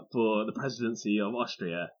 fighting out for the presidency of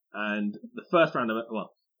Austria. And the first round of it,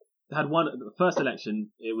 they had the first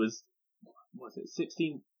election, it was,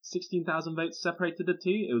 16,000 votes separated the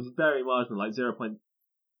two? It was very marginal, like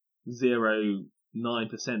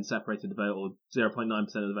 0.09% separated the vote, or 0.9%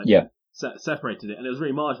 of the vote. Yeah. Separated it, and it was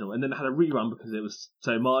really marginal. And then they had a rerun because it was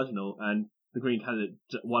so marginal, and the Green candidate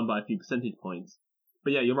won by a few percentage points.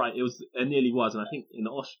 But yeah, you're right, it nearly was, and I think in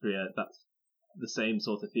Austria, that's the same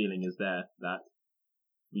sort of feeling is there, that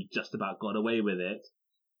we just about got away with it.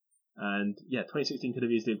 And yeah, 2016 could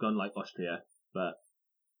have easily gone like Austria, but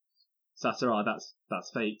Sassara, that's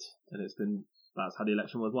fate, and that's how the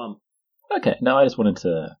election was won. Okay, now I just wanted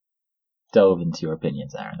to delve into your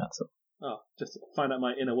opinions, Aaron, that's all. Oh, just find out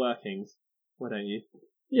my inner workings. Why don't you?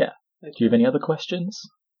 Yeah. Okay. Do you have any other questions?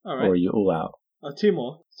 All right. Or are you all out? Oh, two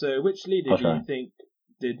more. So which leader do try. you think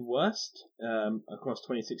did worst across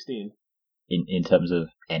 2016? In terms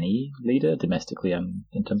of any leader, domestically and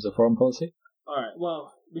in terms of foreign policy? Alright,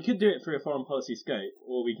 well, we could do it through a foreign policy scope,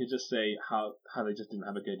 or we could just say how they just didn't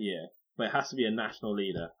have a good year. But it has to be a national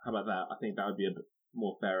leader. How about that? I think that would be a bit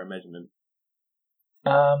more fairer measurement.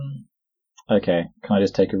 Okay, can I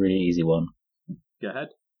just take a really easy one? Go ahead.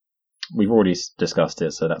 We've already discussed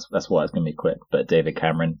it, so that's why it's going to be quick. But David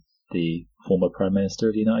Cameron, the former Prime Minister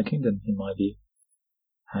of the United Kingdom, in my view,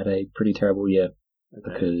 had a pretty terrible year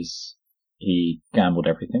because he gambled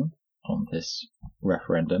everything on this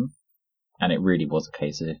referendum, and it really was a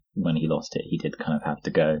case of when he lost it, he did kind of have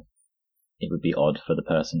to go. It would be odd for the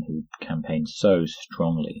person who campaigned so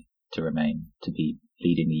strongly to Remain to be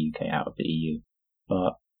leading the UK out of the EU.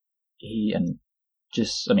 But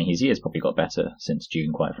his year's probably got better since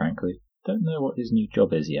June, quite frankly. Don't know what his new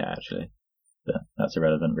job is yet, actually. But that's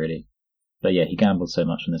irrelevant, really. But yeah, he gambled so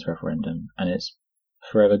much on this referendum, and it's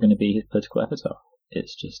forever going to be his political epitaph.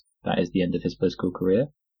 It's just, that is the end of his political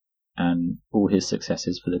career, and all his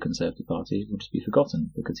successes for the Conservative Party will just be forgotten,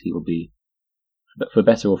 because he will be, for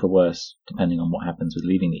better or for worse, depending on what happens with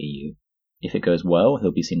leaving the EU. If it goes well,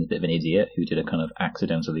 he'll be seen as a bit of an idiot who did a kind of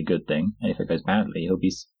accidentally good thing, and if it goes badly, he'll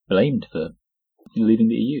be blamed for leaving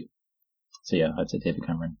the EU. So yeah, I'd say David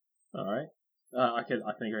Cameron. Alright. I can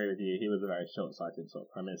agree with you. He was a very short-sighted sort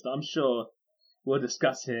of Prime Minister. I'm sure we'll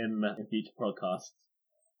discuss him in future podcasts.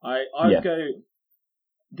 I'd go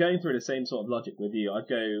going through the same sort of logic with you, I'd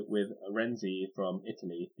go with Renzi from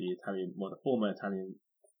Italy, the former Italian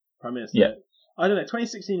Prime Minister. Yeah. I don't know,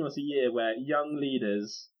 2016 was a year where young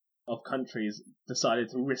leaders of countries decided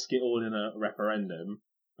to risk it all in a referendum,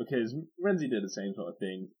 because Renzi did the same sort of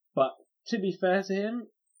thing. But to be fair to him,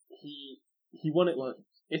 he wanted, well,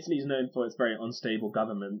 Italy's known for its very unstable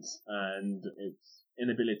governments and its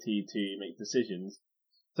inability to make decisions.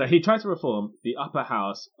 So he tried to reform the upper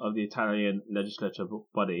house of the Italian legislative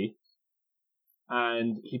body,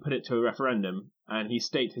 and he put it to a referendum, and he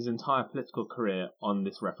staked his entire political career on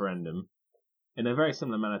this referendum. In a very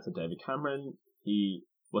similar manner to David Cameron, he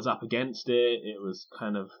was up against it. It was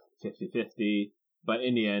kind of 50-50, but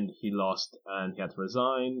in the end he lost and he had to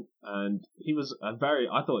resign. And I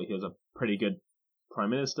thought he was a pretty good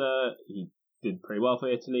prime minister. He did pretty well for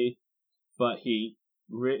Italy, but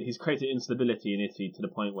he's created instability in Italy to the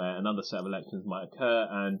point where another set of elections might occur,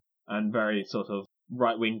 and very sort of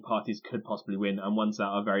right-wing parties could possibly win, and ones that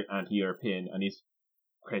are very anti-European, and he's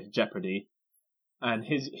created jeopardy. And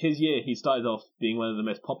his year, he started off being one of the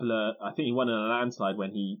most popular. I think he won in a landslide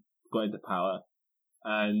when he got into power,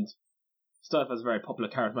 and started off as a very popular,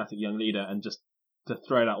 charismatic young leader, and just to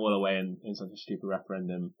throw that all away in such a stupid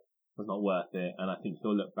referendum was not worth it. And I think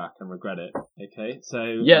he'll look back and regret it. Okay, so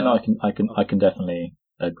yeah, no, I can definitely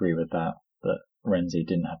agree with that Renzi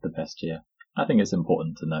didn't have the best year. I think it's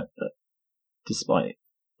important to note that despite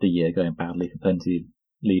the year going badly for plenty of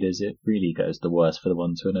leaders, it really goes the worse for the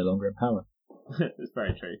ones who are no longer in power. It's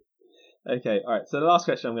very true. Okay, alright, so the last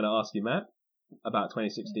question I'm going to ask you, Matt, about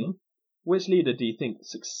 2016. Mm-hmm. Which leader do you think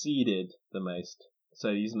succeeded the most?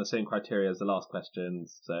 So using the same criteria as the last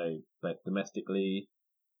questions, so both domestically,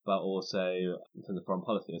 but also in terms of foreign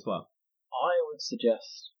policy as well. I would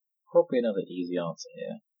suggest probably another easy answer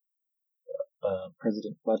here.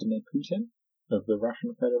 President Vladimir Putin of the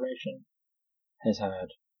Russian Federation has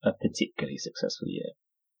had a particularly successful year.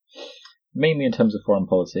 Mainly in terms of foreign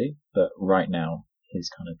policy, but right now his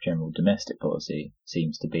kind of general domestic policy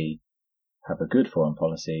seems to be have a good foreign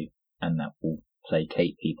policy, and that will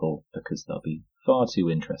placate people because they'll be far too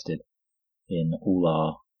interested in all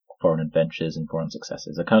our foreign adventures and foreign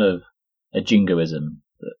successes. A kind of a jingoism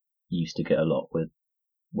that used to get a lot with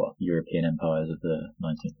European empires of the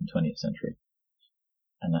 19th and 20th century.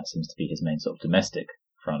 And that seems to be his main sort of domestic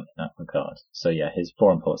front in that regard. So yeah, his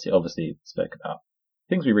foreign policy obviously spoke about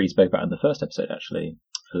things we really spoke about in the first episode, actually.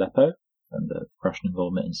 Aleppo and the Russian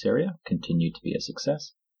involvement in Syria continued to be a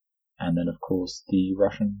success. And then, of course, the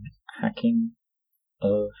Russian hacking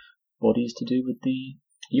of bodies to do with the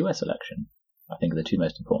US election, I think, are the two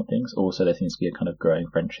most important things. Also, there seems to be a kind of growing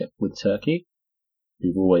friendship with Turkey,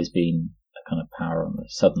 who've always been a kind of power on the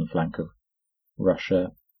southern flank of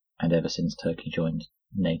Russia, and ever since Turkey joined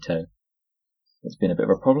NATO, it's been a bit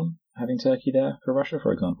of a problem having Turkey there for Russia.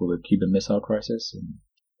 For example, the Cuban Missile Crisis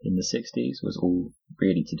in the 60s was all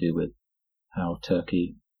really to do with how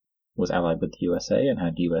Turkey was allied with the USA and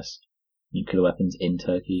had US nuclear weapons in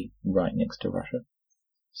Turkey right next to Russia.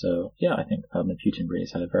 So yeah, I think Vladimir Putin really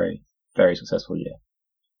has had a very, very successful year.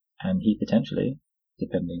 And he potentially,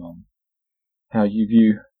 depending on how you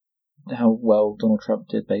view how well Donald Trump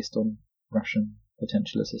did based on Russian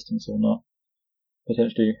potential assistance or not,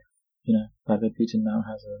 potentially, Vladimir Putin now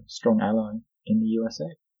has a strong ally in the USA.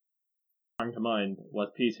 Sprang to mind was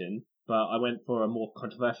Putin, but I went for a more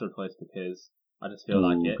controversial choice because I just feel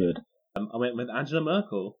like it. Good. I went with Angela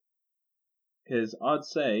Merkel because I'd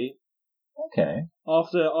say, okay,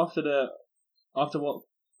 after what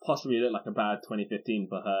possibly looked like a bad 2015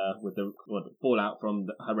 for her with the fallout from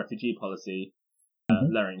her refugee policy,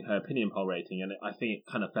 lowering her opinion poll rating, and I think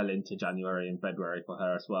it kind of fell into January and February for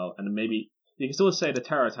her as well, and maybe you can still say the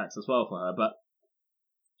terror attacks as well for her, but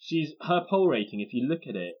her poll rating, if you look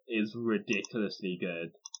at it, is ridiculously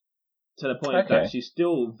good. To the point that she's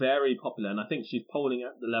still very popular, and I think she's polling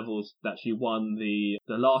at the levels that she won the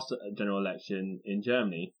last general election in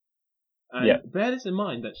Germany. And bear this in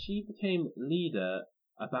mind that she became leader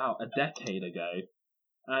about a decade ago,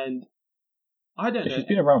 and I don't know. She's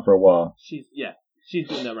been around for a while. She's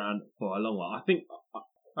been around for a long while. I think.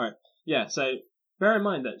 Alright, yeah. So bear in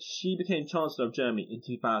mind that she became Chancellor of Germany in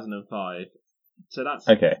 2005. So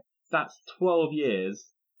that's 12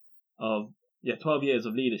 years of. 12 years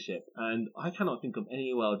of leadership, and I cannot think of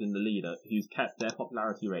any world-in leader who's kept their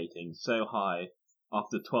popularity rating so high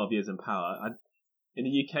after 12 years in power. In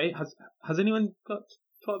the UK, has anyone got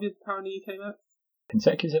 12 years of power in the UK, Matt?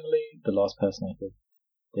 Consecutively, the last person I could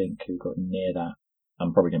think who got near that,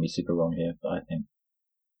 I'm probably going to be super wrong here, but I think,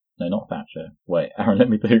 no, not Thatcher. Wait, Aaron, let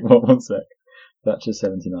me think, one sec. Thatcher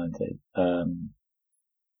 70-90. I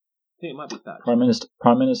think it might be Thatcher.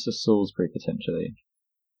 Prime Minister Salisbury, potentially.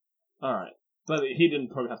 All right, but he didn't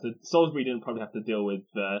probably have to. Salisbury didn't probably have to deal with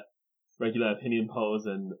regular opinion polls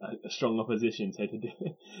and a strong opposition, so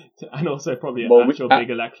and also probably an actual big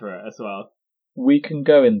electorate as well. We can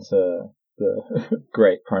go into the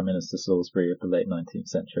great Prime Minister Salisbury of the late 19th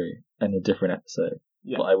century in a different episode.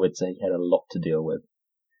 Yeah. But I would say he had a lot to deal with.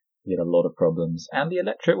 He had a lot of problems, and the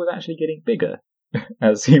electorate was actually getting bigger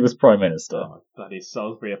as he was Prime Minister. Oh, bloody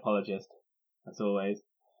Salisbury apologist, as always.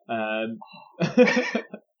 But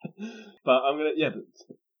I'm gonna,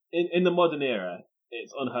 in the modern era,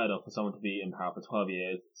 it's unheard of for someone to be in power for 12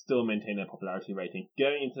 years, still maintain their popularity rating,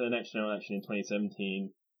 going into the next general election in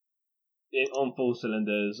 2017, on full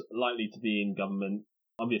cylinders, likely to be in government.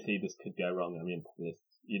 Obviously, this could go wrong. I mean,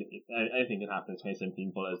 anything can happen.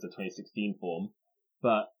 2017 follows the 2016 form.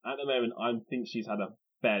 But at the moment, I think she's had a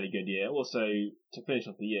fairly good year. Also, to finish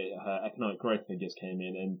off the year, her economic growth figures came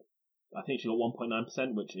in, and I think she got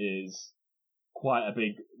 1.9%, which is quite a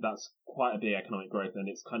big economic growth, and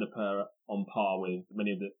it's kind of on par with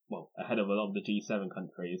many of ahead of a lot of the G7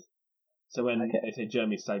 countries. So when they say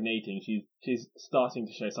Germany's stagnating, she's starting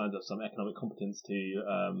to show signs of some economic competence to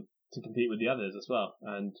compete with the others as well.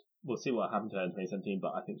 And we'll see what happened to her in 2017,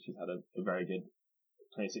 but I think she's had a very good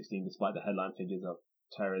 2016 despite the headline figures of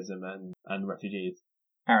terrorism and refugees.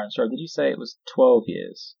 Aaron, sorry, did you say it was 12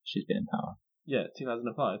 years she's been in power? Yeah,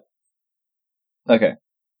 2005. Okay,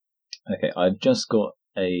 I've just got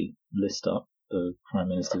a list up of prime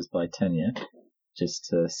ministers by tenure, just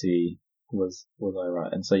to see was I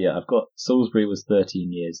right. And so yeah, I've got Salisbury was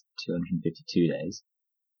 13 years, 252 days.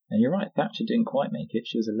 And you're right, Thatcher didn't quite make it.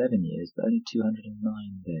 She was 11 years, but only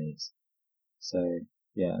 209 days. So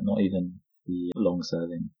yeah, not even the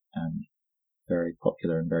long-serving and very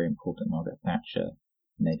popular and very important Margaret Thatcher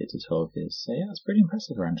made it to 12 years. So yeah, that's pretty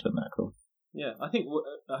impressive for Angela Merkel. Yeah, I think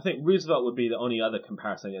Roosevelt would be the only other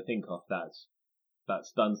comparison I think of that's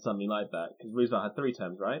done something like that, because Roosevelt had 3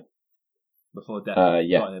 terms, right? Before death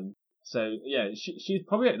got him. So yeah, she's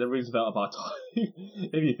probably like the Roosevelt of our time,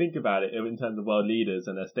 if you think about it, in terms of world leaders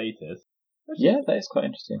and their status. Yeah, that is quite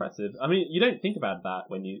interesting. Impressive. I mean, you don't think about that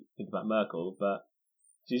when you think about Merkel, but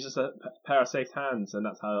she's just a pair of safe hands, and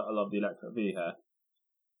that's how a lot of the electorate view her.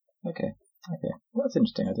 Okay. Well, that's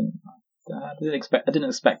interesting. I didn't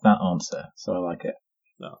expect that answer, so I like it.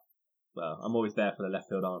 No. Well, I'm always there for the left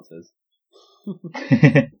field answers.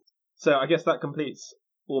 So I guess that completes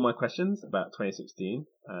all my questions about 2016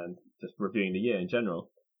 and just reviewing the year in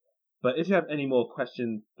general. But if you have any more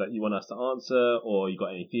questions that you want us to answer, or you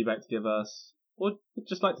got any feedback to give us, or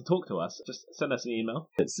just like to talk to us, just send us an email.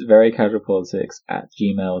 It's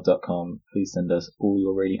verycasualpolitics@gmail.com. Please send us all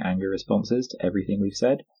your really angry responses to everything we've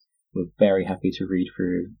said. We're very happy to read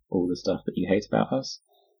through all the stuff that you hate about us,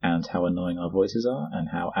 and how annoying our voices are,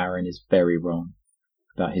 and how Aaron is very wrong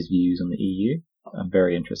about his views on the EU. I'm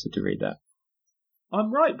very interested to read that.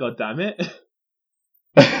 I'm right, goddammit.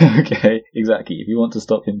 Okay, exactly. If you want to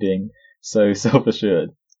stop him being so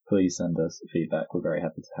self-assured, please send us feedback. We're very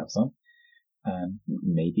happy to have some. And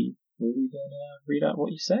maybe we'll even read out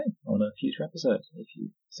what you say on a future episode if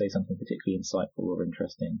you say something particularly insightful or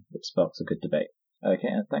interesting that sparks a good debate. Okay,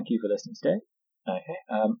 and thank you for listening today. Okay,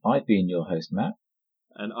 I've been your host, Matt.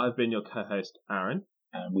 And I've been your co-host, Aaron.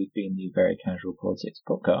 And we've been the Very Casual Politics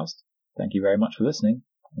podcast. Thank you very much for listening,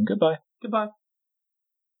 and goodbye. Goodbye.